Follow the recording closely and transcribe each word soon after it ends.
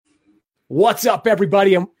What's up,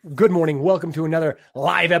 everybody? Good morning. Welcome to another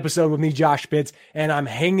live episode with me, Josh Spitz, and I'm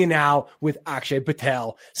hanging out with Akshay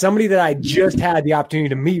Patel, somebody that I just had the opportunity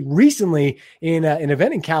to meet recently in an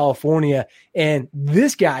event in California, and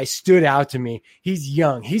this guy stood out to me. He's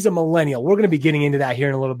young. He's a millennial. We're going to be getting into that here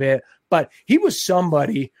in a little bit, but he was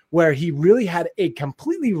somebody where he really had a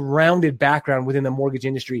completely rounded background within the mortgage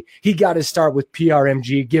industry. He got his start with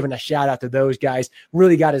PRMG, giving a shout out to those guys,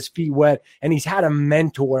 really got his feet wet, and he's had a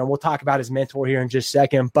mentor, and we'll talk about his mentor here in just a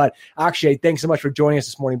second. But Akshay, thanks so much for joining us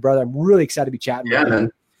this morning, brother. I'm really excited to be chatting with you.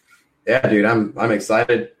 Man. Yeah, dude, I'm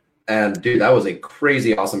excited. And dude, that was a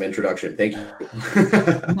crazy awesome introduction. Thank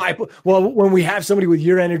you. Well, when we have somebody with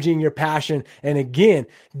your energy and your passion, and again,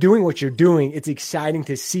 doing what you're doing, it's exciting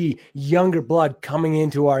to see younger blood coming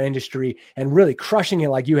into our industry and really crushing it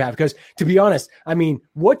like you have. Because to be honest, I mean,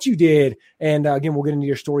 what you did, and again, we'll get into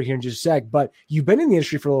your story here in just a sec, but you've been in the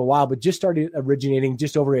industry for a little while, but just started originating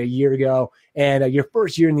just over a year ago. And your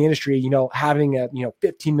first year in the industry, having a,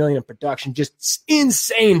 15 million in production, just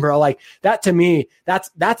insane, bro. Like that to me, that's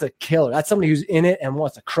a killer. That's somebody who's in it and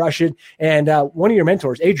wants to crush it. And one of your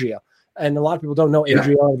mentors, Adriel, and a lot of people don't know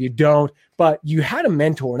Adriel, if you don't, but you had a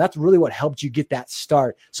mentor, and that's really what helped you get that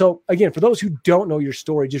start. So again, for those who don't know your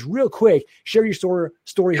story, just real quick, share your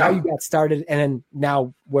story, how you got started, and then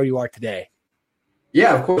now where you are today.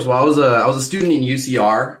 Yeah, of course. Well, I was a student in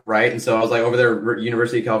UCR, right? And so I was like over there,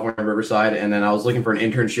 University of California, Riverside, and then I was looking for an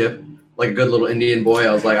internship, like a good little Indian boy.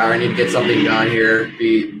 I was like, all right, I need to get something done here,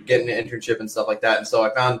 be getting an internship and stuff like that. And so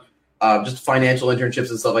I found just financial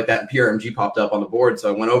internships and stuff like that, and PRMG popped up on the board. So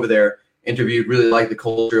I went over there, interviewed, really liked the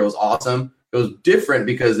culture. It was awesome. It was different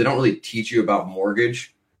because they don't really teach you about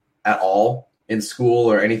mortgage at all in school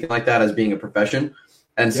or anything like that as being a profession.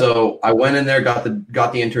 And so I went in there, got the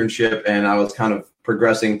internship, and I was kind of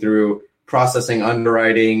progressing through processing,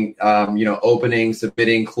 underwriting, opening,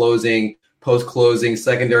 submitting, closing, post-closing,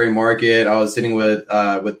 secondary market. I was sitting with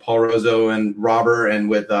Paul Rozo and Robert, and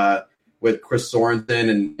with Chris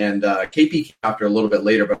Sorensen and KP after a little bit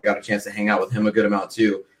later, but I got a chance to hang out with him a good amount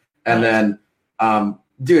too. And then,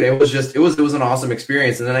 dude, it was an awesome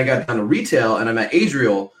experience. And then I got down to retail, and I met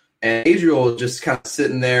Adriel. And Adriel was just kind of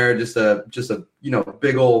sitting there, just a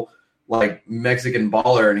big old like Mexican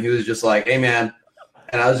baller, and he was just like, "Hey, man,"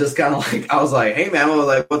 and I was just kind of like, I was like, "Hey, man," I was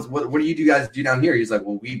like, "What do you guys do down here?" He's like,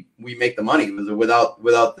 "Well, we make the money. Without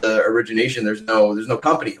the origination, there's no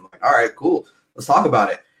company." I'm like, "All right, cool, let's talk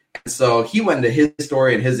about it." And so he went into his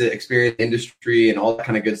story and his experience in the industry and all that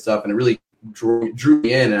kind of good stuff, and it really drew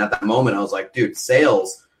me in. And at that moment, I was like, "Dude,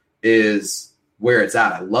 sales is where it's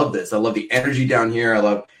at. I love this. I love the energy down here. I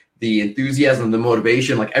love the enthusiasm, the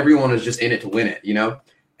motivation. Like everyone is just in it to win it,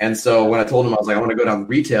 And so when I told them, I was like, I want to go down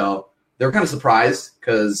retail, they were kind of surprised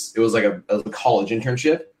because it was like a college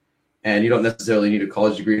internship, and you don't necessarily need a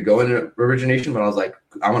college degree to go into origination. But I was like,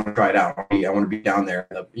 I want to try it out. I want to be down there,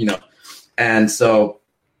 And so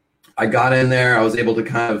I got in there. I was able to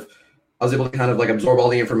kind of like absorb all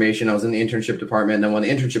the information. I was in the internship department. And then when the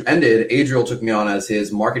internship ended, Adriel took me on as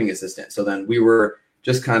his marketing assistant. So then we were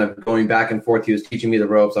just kind of going back and forth. He was teaching me the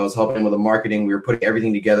ropes. I was helping him with the marketing. We were putting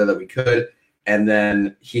everything together that we could. And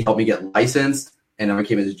then he helped me get licensed, and I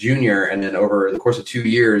became his junior. And then over the course of 2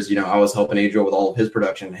 years, I was helping Adriel with all of his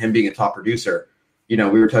production. Him being a top producer, we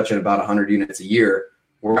were touching about 100 units a year,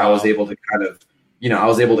 where I was able to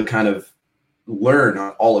kind of learn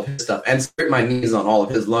on all of his stuff and scrape my knees on all of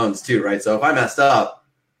his loans too, right? So if I messed up,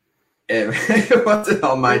 it wasn't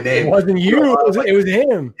on my name. It wasn't you. It was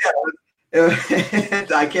him. Yeah.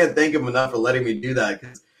 I can't thank him enough for letting me do that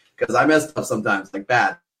because I messed up sometimes, like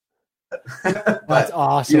bad. But, that's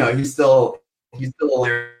awesome. He's still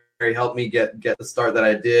very helped me get the start that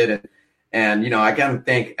I did, and I kind of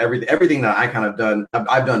thank everything that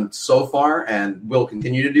I've done so far and will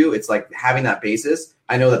continue to do. It's like having that basis.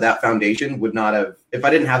 I know that foundation would not have, if I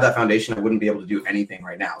didn't have that foundation, I wouldn't be able to do anything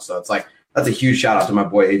right now. So it's like that's a huge shout out to my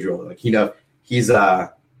boy Adriel. Like he's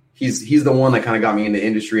the one that kind of got me in the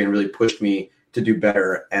industry and really pushed me to do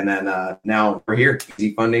better. And then now we're here,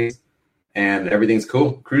 easy funding, and everything's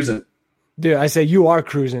cool, cruising. Dude, I say you are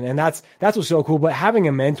cruising, and that's what's so cool. But having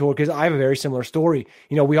a mentor, because I have a very similar story.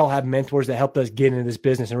 We all have mentors that helped us get into this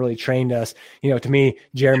business and really trained us. To me,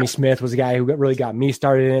 Jeremy Smith was the guy who really got me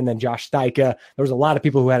started in, and then Josh Steika. There was a lot of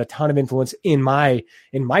people who had a ton of influence in my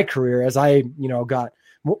career as I, got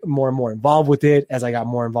more and more involved with it, as I got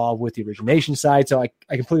more involved with the origination side. So I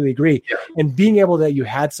completely agree. Yeah. And being able that you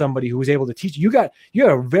had somebody who was able to teach you, got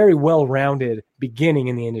a very well-rounded beginning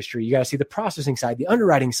in the industry. You got to see the processing side, the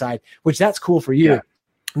underwriting side, which that's cool for you. Yeah.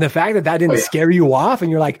 The fact that didn't scare you off and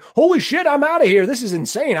you're like, holy shit, I'm out of here. This is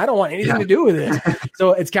insane. I don't want anything to do with this.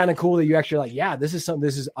 So it's kind of cool that you actually like, yeah, this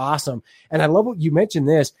is awesome. And I love what you mentioned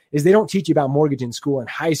this is they don't teach you about mortgage in school and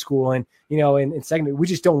high school. And, in secondary, we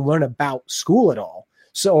just don't learn about school at all.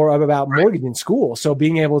 So, or about mortgage in school. So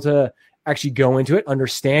being able to actually go into it,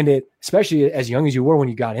 understand it, especially as young as you were when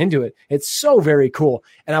you got into it, it's so very cool.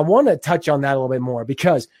 And I want to touch on that a little bit more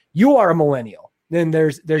because you are a millennial. Then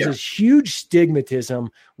there's this huge stigmatism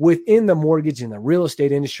within the mortgage and the real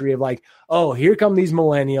estate industry of like, oh, here come these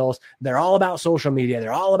millennials. They're all about social media.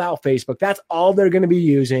 They're all about Facebook. That's all they're going to be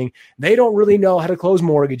using. They don't really know how to close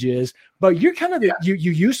mortgages, but you're kind of, you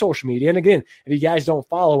use social media. And again, if you guys don't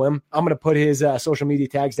follow him, I'm going to put his social media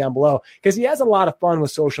tags down below because he has a lot of fun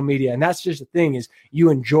with social media. And that's just the thing is you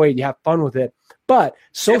enjoy it. You have fun with it, but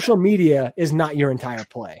social media is not your entire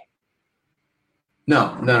play.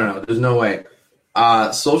 No. There's no way.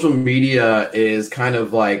 Social media is kind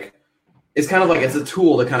of like it's a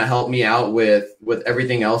tool to kind of help me out with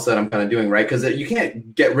everything else that I'm kind of doing, right? Because you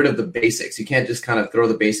can't get rid of the basics. You can't just kind of throw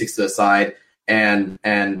the basics to the side and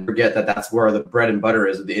forget that that's where the bread and butter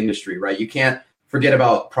is of the industry, right? You can't forget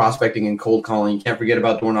about prospecting and cold calling. You can't forget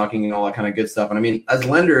about door knocking and all that kind of good stuff. And I mean, as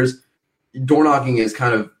lenders, door knocking is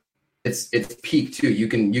kind of it's peak too. You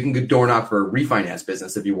can go door knock for a refinance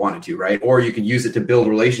business if you wanted to, right? Or you can use it to build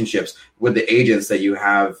relationships with the agents that you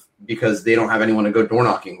have because they don't have anyone to go door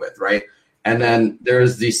knocking with, right? And then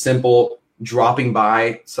there's the simple dropping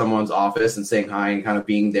by someone's office and saying hi and kind of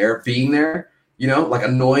being there, like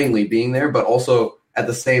annoyingly being there, but also at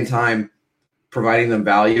the same time providing them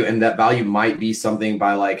value. And that value might be something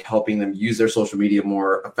by like helping them use their social media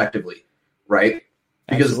more effectively, right?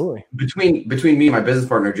 Because between me and my business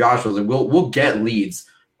partner, Josh, we'll get leads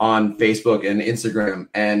on Facebook and Instagram,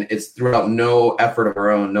 and it's throughout no effort of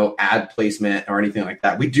our own, no ad placement or anything like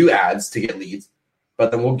that. We do ads to get leads,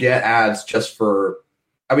 but then we'll get ads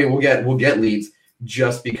we'll get leads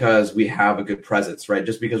just because we have a good presence, right?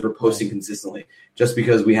 Just because we're posting consistently, just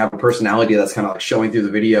because we have a personality that's kind of like showing through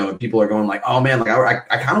the video and people are going like, oh man, like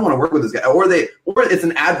I kind of want to work with this guy, or it's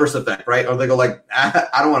an adverse effect, right? Or they go like,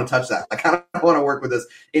 I don't want to touch that. I kind of want to work with this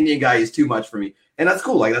Indian guy. He's too much for me. And that's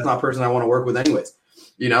cool. Like that's not a person I want to work with anyways,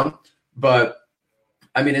 but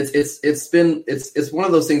I mean, it's one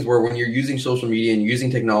of those things where when you're using social media and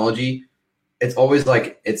using technology, it's always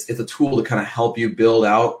like it's a tool to kind of help you build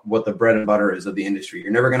out what the bread and butter is of the industry.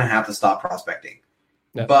 You're never going to have to stop prospecting,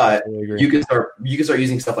 but you can start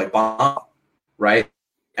using stuff like bomb, right?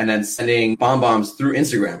 And then sending bombs through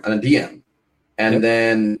Instagram and a DM, and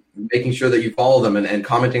then making sure that you follow them and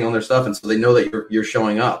commenting on their stuff, and so they know that you're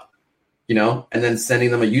showing up, and then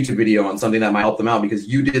sending them a YouTube video on something that might help them out because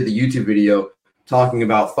you did the YouTube video talking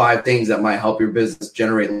about 5 things that might help your business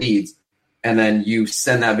generate leads. And then you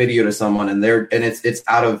send that video to someone and it's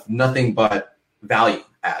out of nothing but value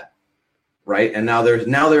add, right? And now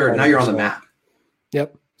you're on the map.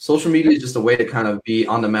 Yep. Social media is just a way to kind of be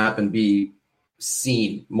on the map and be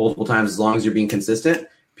seen multiple times as long as you're being consistent.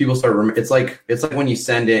 People start. It's like when you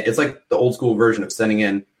send it. It's like the old school version of sending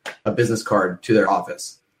in a business card to their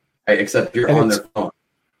office, right? Except you're on their phone.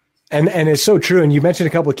 And it's so true. And you mentioned a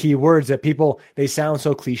couple of key words that they sound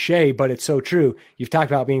so cliche, but it's so true. You've talked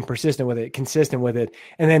about being persistent with it, consistent with it.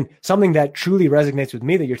 And then something that truly resonates with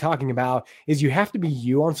me that you're talking about is you have to be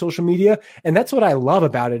you on social media. And that's what I love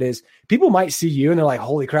about it is people might see you and they're like,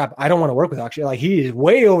 holy crap, I don't want to work with Akshay. Like he is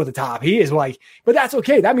way over the top. He is like, but that's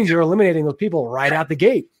okay. That means you're eliminating those people right out the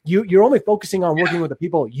gate. You're only focusing on working with the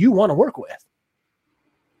people you want to work with.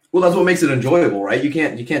 Well, that's what makes it enjoyable, right? You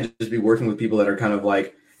can't just be working with people that are kind of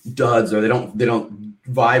like duds or they don't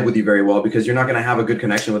vibe with you very well because you're not going to have a good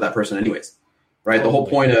connection with that person anyways, right? The whole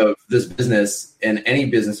point of this business and any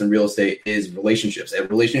business in real estate is relationships, and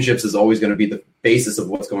relationships is always going to be the basis of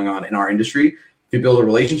what's going on in our industry. If you build a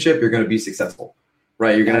relationship, you're going to be successful,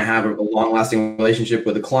 right? You're going to have a long-lasting relationship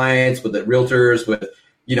with the clients, with the realtors, with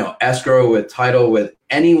escrow, with title, with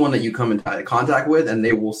anyone that you come into contact with, and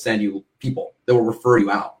they will send you people. They will refer you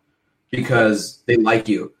out because they like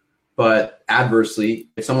you. But adversely,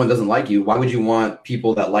 if someone doesn't like you, why would you want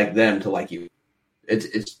people that like them to like you?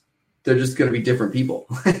 They're just going to be different people.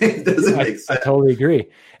 It doesn't make sense. I totally agree.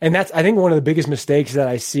 And that's, I think, one of the biggest mistakes that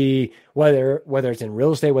I see, whether it's in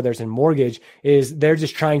real estate, whether it's in mortgage, is they're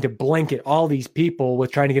just trying to blanket all these people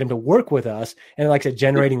with trying to get them to work with us. And like I said,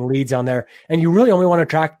 generating leads on there. And you really only want to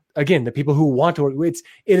attract, again, the people who want to work. It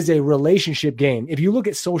is a relationship game. If you look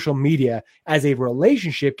at social media as a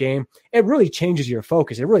relationship game, it really changes your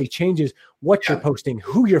focus. It really changes what you're posting,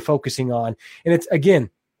 who you're focusing on. And it's, again,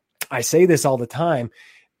 I say this all the time,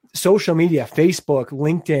 social media, Facebook,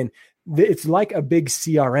 LinkedIn, it's like a big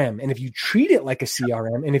CRM. And if you treat it like a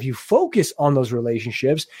CRM, and if you focus on those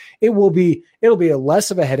relationships, it'll be a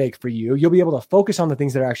less of a headache for you. You'll be able to focus on the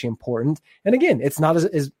things that are actually important. And again, it's not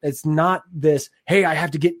this, hey, I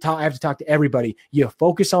have to talk to everybody. You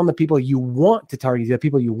focus on the people you want to target, the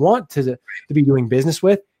people you want to be doing business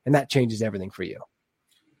with, and that changes everything for you.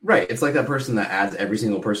 Right. It's like that person that adds every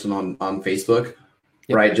single person on Facebook.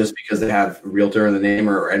 Yep. Right, just because they have realtor in the name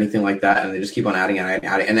or anything like that, and they just keep on adding. And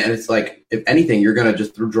it's like, if anything, you're gonna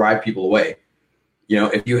just drive people away.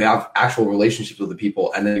 If you have actual relationships with the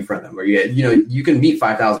people and then you friend them, or you can meet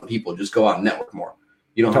 5,000 people, just go out and network more.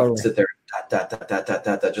 You don't have to sit there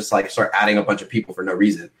just like start adding a bunch of people for no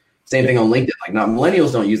reason. Same thing on LinkedIn. Like, not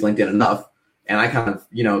millennials don't use LinkedIn enough, and I kind of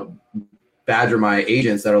badger my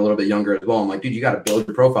agents that are a little bit younger as well. I'm like, dude, you got to build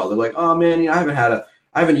your profile. They're like, oh man,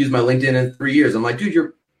 I haven't used my LinkedIn in 3 years. I'm like, dude,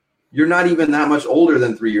 you're not even that much older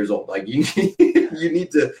than 3 years old. Like, you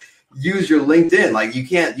need to use your LinkedIn. Like, you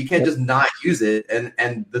can't just not use it.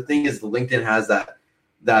 And the thing is, the LinkedIn has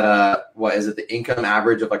that what is it? The income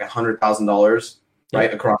average of like $100,000,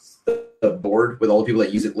 right, across the board with all the people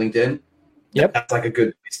that use it. LinkedIn. Yep, that's like a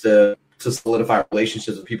good place to solidify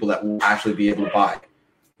relationships with people that will actually be able to buy.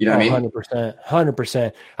 You know what I mean?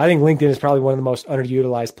 100%. I think LinkedIn is probably one of the most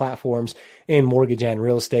underutilized platforms in mortgage and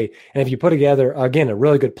real estate. And if you put together, again, a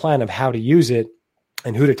really good plan of how to use it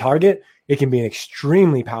and who to target, it can be an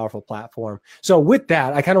extremely powerful platform. So with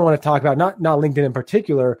that, I kind of want to talk about not LinkedIn in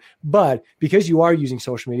particular, but because you are using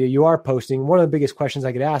social media, you are posting. One of the biggest questions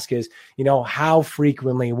I could ask is, how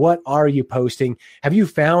frequently, what are you posting? Have you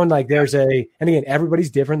found like and again,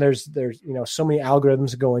 everybody's different. There's so many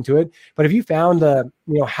algorithms that go into it, but have you found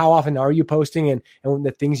how often are you posting and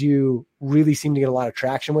the things you really seem to get a lot of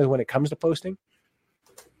traction with when it comes to posting?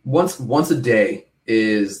 Once a day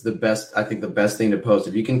is the best thing to post.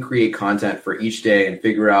 If you can create content for each day and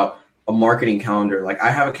figure out a marketing calendar. Like,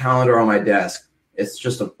 I have a calendar on my desk. It's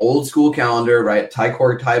just an old school calendar, right?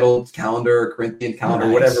 Tycor titled calendar, Corinthian calendar,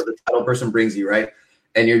 nice. Whatever the title person brings you, right?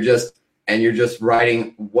 And you're just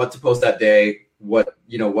writing what to post that day, what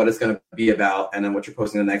it's going to be about, and then what you're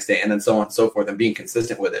posting the next day, and then so on and so forth, and being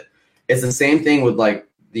consistent with it. It's the same thing with like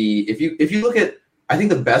if you look at, I think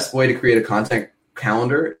the best way to create a content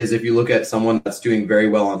calendar is if you look at someone that's doing very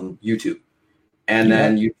well on YouTube, and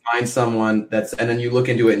then you find someone and then you look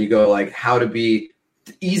into it and you go like, how to be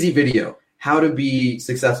easy video, how to be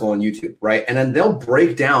successful on YouTube, right? And then they'll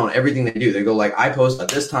break down everything they do. They go like, I post at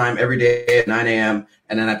this time every day at 9 a.m.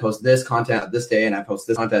 and then I post this content at this day and I post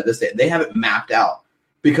this content at this day. They have it mapped out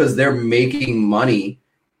because they're making money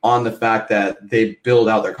on the fact that they build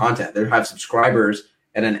out their content. They have subscribers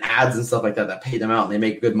and then ads and stuff like that pay them out, and they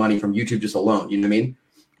make good money from YouTube just alone. You know what I mean?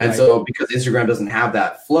 And right. So because Instagram doesn't have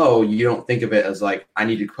that flow, you don't think of it as like, I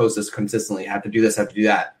need to post this consistently. I have to do this, I have to do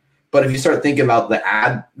that. But if you start thinking about the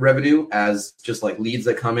ad revenue as just like leads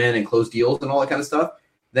that come in and close deals and all that kind of stuff,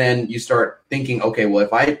 then you start thinking, okay, well,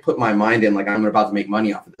 if I put my mind in like I'm about to make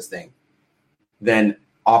money off of this thing, then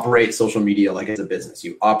operate social media like it's a business.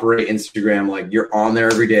 You operate Instagram like you're on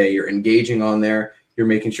there every day. You're engaging on there. You're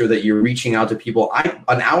making sure that you're reaching out to people.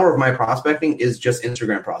 An hour of my prospecting is just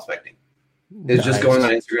Instagram prospecting. It's just going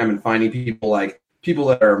on Instagram and finding people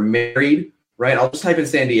that are married, right? I'll just type in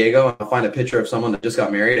San Diego and I'll find a picture of someone that just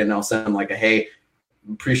got married, and I'll send them like a, hey,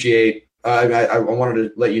 appreciate, I wanted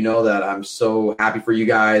to let you know that I'm so happy for you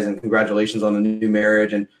guys and congratulations on the new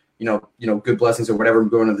marriage, and good blessings or whatever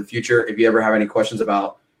going into the future. If you ever have any questions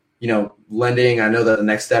about lending, I know that the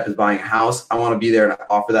next step is buying a house. I want to be there to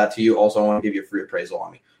offer that to you. Also, I want to give you a free appraisal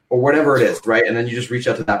on me or whatever it is, right? And then you just reach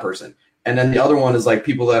out to that person. And then the other one is like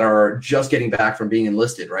people that are just getting back from being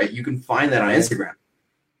enlisted, right? You can find that on Instagram.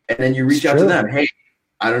 And then you reach out to them. Hey,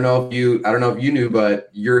 I don't know if you knew, but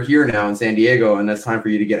you're here now in San Diego and it's time for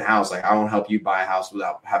you to get a house. Like, I want to help you buy a house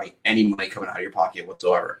without having any money coming out of your pocket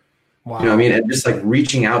whatsoever. Wow. You know what I mean? And just like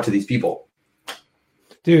reaching out to these people.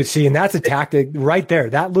 Dude, see, and that's a tactic right there.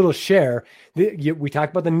 That little share, we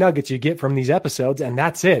talk about the nuggets you get from these episodes, and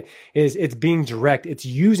that's it. It's being direct. It's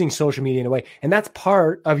using social media in a way, and that's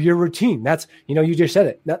part of your routine. That's, you just said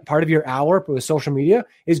it. That part of your hour with social media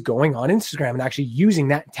is going on Instagram and actually using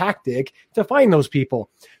that tactic to find those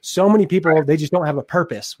people. So many people, they just don't have a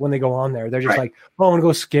purpose when they go on there. They're just like, oh, I'm going to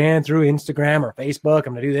go scan through Instagram or Facebook.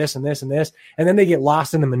 I'm going to do this and this and this. And then they get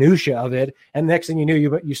lost in the minutia of it. And next thing you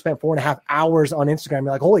knew, you spent 4.5 hours on Instagram.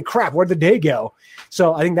 You're like, holy crap, where'd the day go?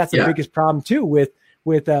 So I think that's the biggest problem too with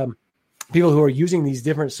people who are using these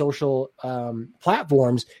different social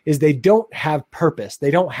platforms is they don't have purpose. They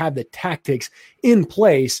don't have the tactics in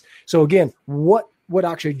place. So again, what what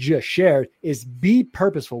Akshay just shared is be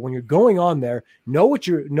purposeful when you're going on there. Know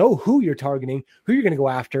who you're targeting, who you're going to go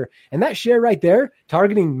after. And that share right there,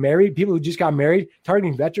 targeting married people who just got married,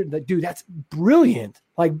 targeting veterans, dude, that's brilliant.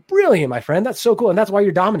 Like brilliant, my friend. That's so cool. And that's why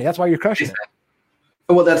you're dominating. That's why you're crushing it.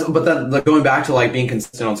 Well, like going back to like being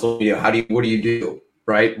consistent on social media, what do you do?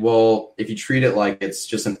 Right. Well, if you treat it like it's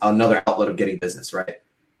just another outlet of getting business, right?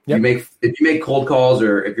 Yep. If you make cold calls,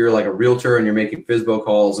 or if you're like a realtor and you're making FSBO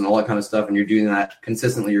calls and all that kind of stuff, and you're doing that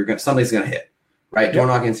consistently, something's going to hit, right? Yep. Door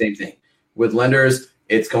knocking, same thing. With lenders,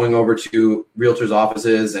 it's going over to realtors'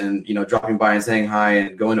 offices and, dropping by and saying hi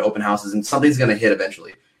and going to open houses, and something's going to hit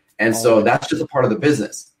eventually. And so that's just a part of the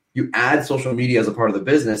business. You add social media as a part of the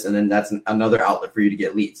business, and then that's another outlet for you to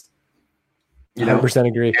get leads. 100%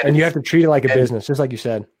 agree. And you have to treat it like a business, just like you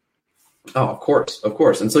said. Oh, of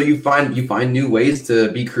course. And so you find new ways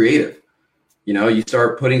to be creative. You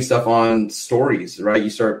start putting stuff on stories, right? You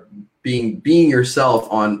start being yourself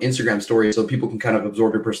on Instagram stories so people can kind of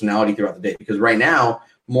absorb your personality throughout the day. Because right now,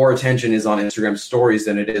 more attention is on Instagram stories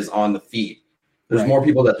than it is on the feed. There's more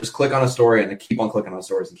people that just click on a story and they keep on clicking on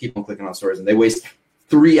stories and keep on clicking on stories, and they waste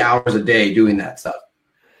 3 hours a day doing that stuff,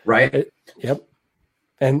 right? Yep.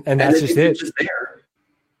 And that's just it. It's just there.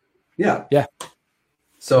 Yeah. Yeah.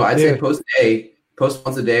 So I'd say post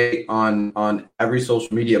once a day on every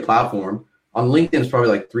social media platform. On LinkedIn, it's probably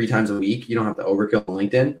like 3 times a week. You don't have to overkill on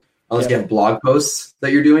LinkedIn unless you have blog posts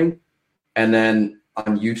that you're doing. And then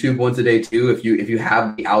on YouTube once a day too, if you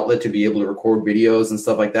have the outlet to be able to record videos and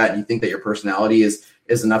stuff like that, and you think that your personality is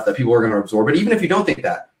enough that people are going to absorb it. Even if you don't think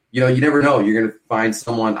that, you never know. You're going to find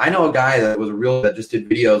someone. I know a guy that was that just did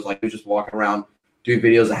videos, like he was just walking around doing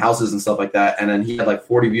videos of houses and stuff like that. And then he had like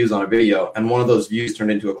 40 views on a video, and one of those views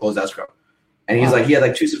turned into a closed escrow. And he's like, he had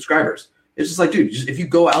like 2 subscribers. It's just like, dude, if you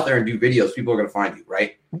go out there and do videos, people are going to find you,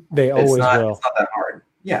 right? They always will. It's not that hard.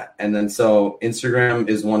 Yeah. And then so Instagram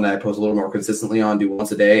is one that I post a little more consistently on, do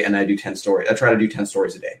once a day, and I do 10 stories. I try to do 10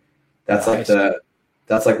 stories a day. That's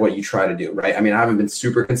that's like what you try to do, right? I mean, I haven't been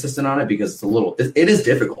super consistent on it because it is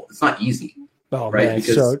difficult. It's not easy. Oh, right? Man,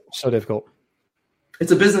 because so difficult.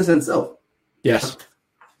 It's a business in itself. Yes.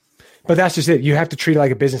 But that's just it. You have to treat it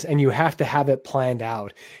like a business, and you have to have it planned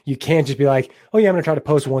out. You can't just be like, oh yeah, I'm going to try to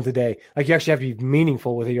post once a day. Like, you actually have to be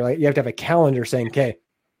meaningful with it. You have to have a calendar saying, okay,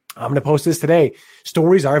 I'm going to post this today.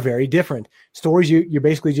 Stories are very different. Stories, you're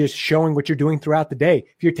basically just showing what you're doing throughout the day.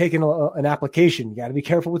 If you're taking an application, you got to be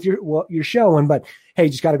careful with what you're showing, but hey,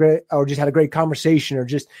 just had a great conversation, or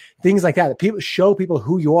just things like that. That people show people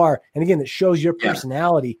who you are. And again, that shows your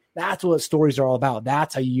personality. Yeah. That's what stories are all about.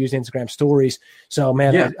 That's how you use Instagram stories. So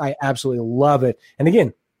man, I absolutely love it. And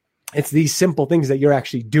again, it's these simple things that you're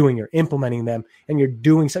actually doing. You're implementing them, and you're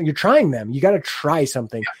doing something. You're trying them. You got to try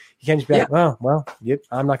something. You can't just be like,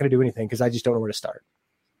 I'm not going to do anything because I just don't know where to start.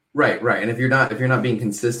 Right. And if you're not being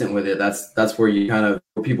consistent with it, that's where you kind of,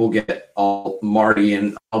 where people get all Marty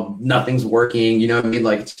and nothing's working. You know what I mean?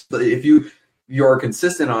 Like, if you're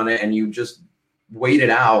consistent on it and you just wait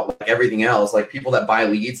it out like everything else, like people that buy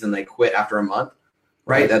leads and they quit after a month,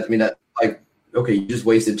 right? Okay, you just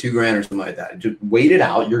wasted $2,000 or something like that. Just wait it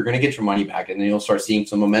out. You're going to get your money back, and then you'll start seeing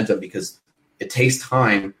some momentum, because it takes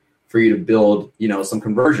time for you to build, some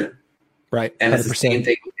conversion. Right. And 100%. It's the same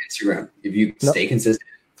thing with Instagram. If you stay consistent,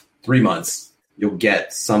 3 months, you'll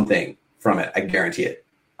get something from it. I guarantee it.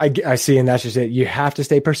 I see. And that's just it. You have to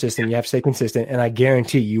stay persistent. You have to stay consistent. And I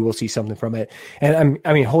guarantee you will see something from it. And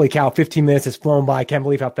I mean, holy cow, 15 minutes has flown by. I can't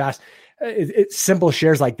believe how fast. It's simple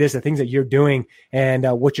shares like this, the things that you're doing and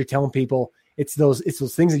what you're telling people. It's those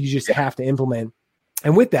things that you just have to implement.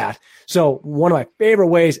 And with that, so one of my favorite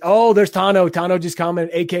ways, there's Tano. Tano just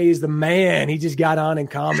commented, AK is the man. He just got on and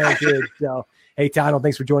commented. So, hey, Tano,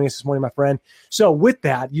 thanks for joining us this morning, my friend. So with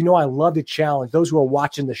that, I love to challenge those who are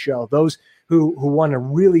watching the show, those who want to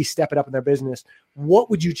really step it up in their business. What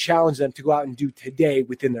would you challenge them to go out and do today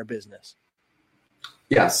within their business?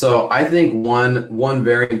 Yeah, so I think one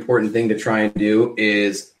very important thing to try and do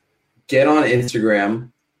is get on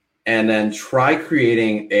Instagram and then try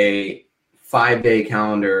creating a 5-day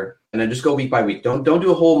calendar, and then just go week by week. Don't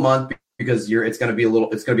do a whole month, because it's going to be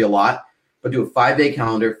a lot, but do a 5-day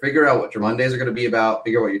calendar. Figure out what your Mondays are going to be about.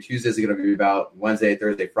 Figure out what your Tuesdays are going to be about, Wednesday,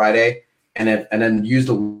 Thursday, Friday, and then use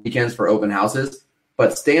the weekends for open houses.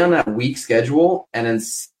 But stay on that week schedule, and then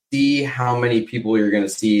see how many people you're going to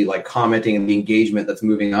see like commenting and the engagement that's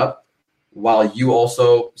moving up, while you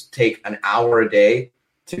also take an hour a day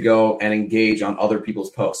to go and engage on other people's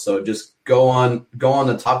posts. So just go on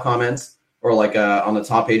the top comments, or like on the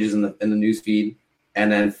top pages in the news feed,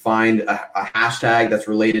 and then find a hashtag that's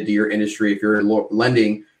related to your industry. If you're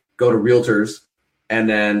lending, go to realtors, and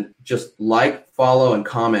then just like, follow, and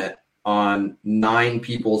comment on 9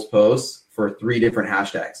 people's posts for 3 different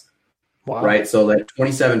hashtags. Wow. Right? So like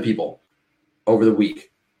 27 people over the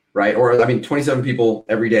week, right? Or 27 people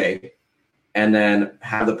every day, and then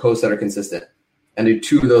have the posts that are consistent and do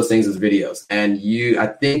 2 of those things as videos. And I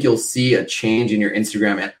think you'll see a change in your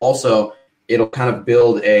Instagram, and also it'll kind of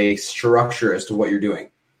build a structure as to what you're doing.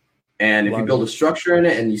 And if you build a structure in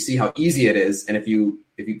it and you see how easy it is, and if you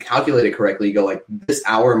calculate it correctly, you go like, this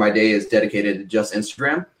hour of my day is dedicated to just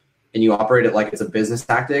Instagram, and you operate it like it's a business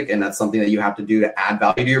tactic, and that's something that you have to do to add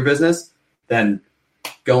value to your business, then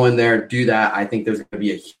go in there, do that. I think there's going to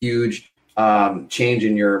be a huge change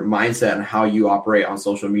in your mindset and how you operate on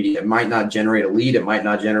social media. It might not generate a lead. It might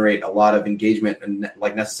not generate a lot of engagement and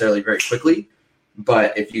like necessarily very quickly.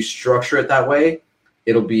 But if you structure it that way,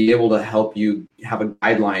 it'll be able to help you have a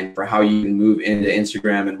guideline for how you can move into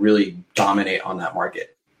Instagram and really dominate on that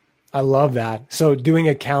market. I love that. So doing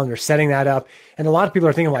a calendar, setting that up. And a lot of people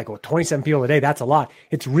are thinking like, well, 27 people a day, that's a lot.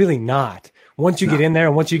 It's really not. Once you get in there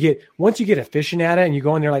and once you get efficient at it and you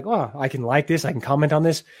go in there like, oh, I can like this, I can comment on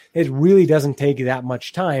this, it really doesn't take that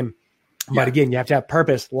much time. But again, you have to have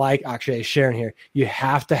purpose, like Akshay is sharing here. You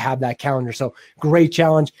have to have that calendar. So great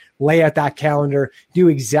challenge. Lay out that calendar. Do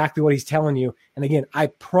exactly what he's telling you. And again, I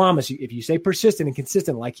promise you, if you stay persistent and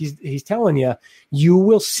consistent like he's telling you, you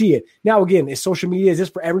will see it. Now, again, is social media, is this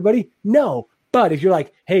for everybody? No. But if you're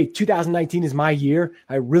like, hey, 2019 is my year,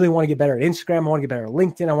 I really want to get better at Instagram, I want to get better at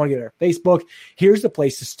LinkedIn, I want to get better at Facebook, here's the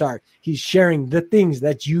place to start. He's sharing the things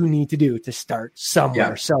that you need to do to start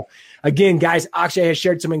somewhere. Yeah. So again, guys, Akshay has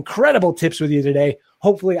shared some incredible tips with you today.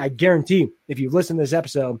 Hopefully, I guarantee if you've listened to this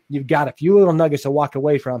episode, you've got a few little nuggets to walk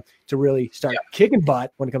away from to really start kicking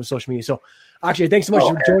butt when it comes to social media. So Akshay, thanks so much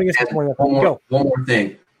for joining us this morning. One more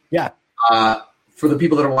thing. Yeah. For the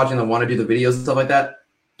people that are watching that want to do the videos and stuff like that,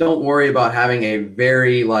 don't worry about having a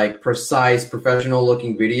very like precise, professional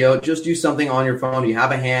looking video. Just do something on your phone. You have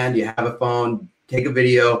a hand, you have a phone, take a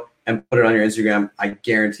video and put it on your Instagram. I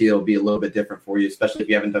guarantee it'll be a little bit different for you, especially if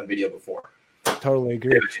you haven't done video before. Totally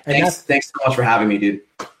agree. Thanks so much for having me, dude.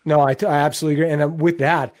 No, I absolutely agree. And with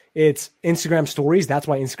that, it's Instagram stories. That's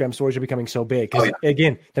why Instagram stories are becoming so big. Because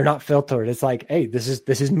again, they're not filtered. It's like, hey, this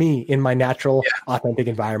is me in my natural, authentic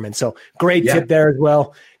environment. So great tip there as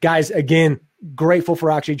well. Guys, again, grateful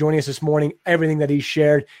for Akshay joining us this morning, everything that he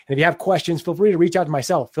shared. And if you have questions, feel free to reach out to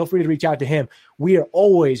myself. Feel free to reach out to him. We are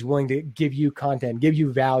always willing to give you content, give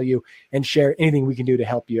you value, and share anything we can do to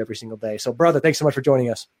help you every single day. So, brother, thanks so much for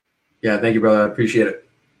joining us. Yeah, thank you, brother. I appreciate it.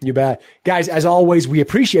 You bet. Guys, as always, we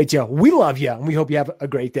appreciate you. We love you, and we hope you have a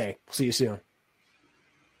great day. See you soon.